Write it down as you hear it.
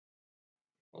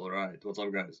Alright, what's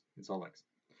up guys? It's Alex.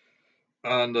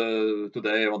 And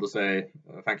today I want to say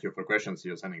thank you for questions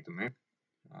you're sending to me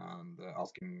and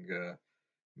asking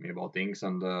me about things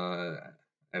and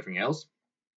everything else.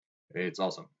 It's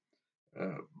awesome.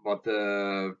 But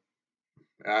I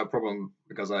have a problem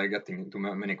because I get into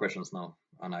many questions now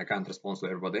and I can't respond to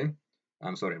everybody.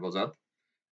 I'm sorry about that.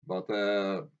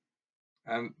 But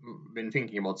I've been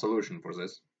thinking about solution for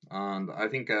this and I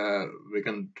think we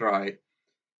can try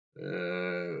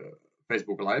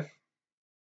Facebook Live.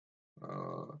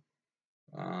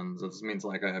 And that means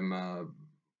like I'm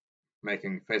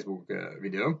making Facebook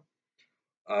video,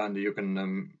 and you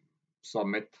can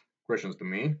submit questions to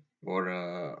me or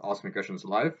ask me questions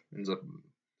live in the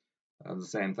at the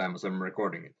same time as I'm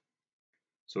recording it.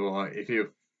 So if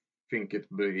you think it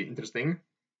will be interesting,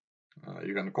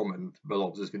 you can comment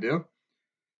below this video,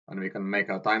 and we can make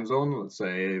a time zone. Let's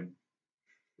say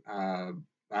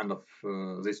end of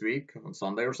this week on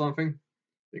Sunday or something.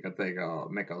 We can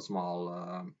make a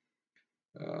small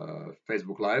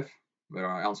Facebook Live where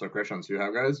I answer questions you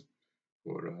have, guys,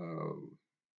 for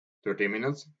 30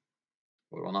 minutes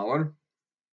or 1 hour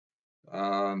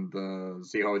and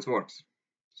see how it works.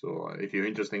 So if you're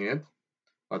interested in it,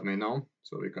 let me know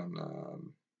so we can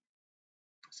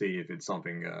see if it's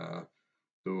something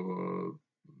to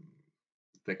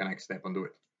take a next step and do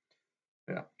it.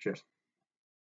 Yeah, cheers.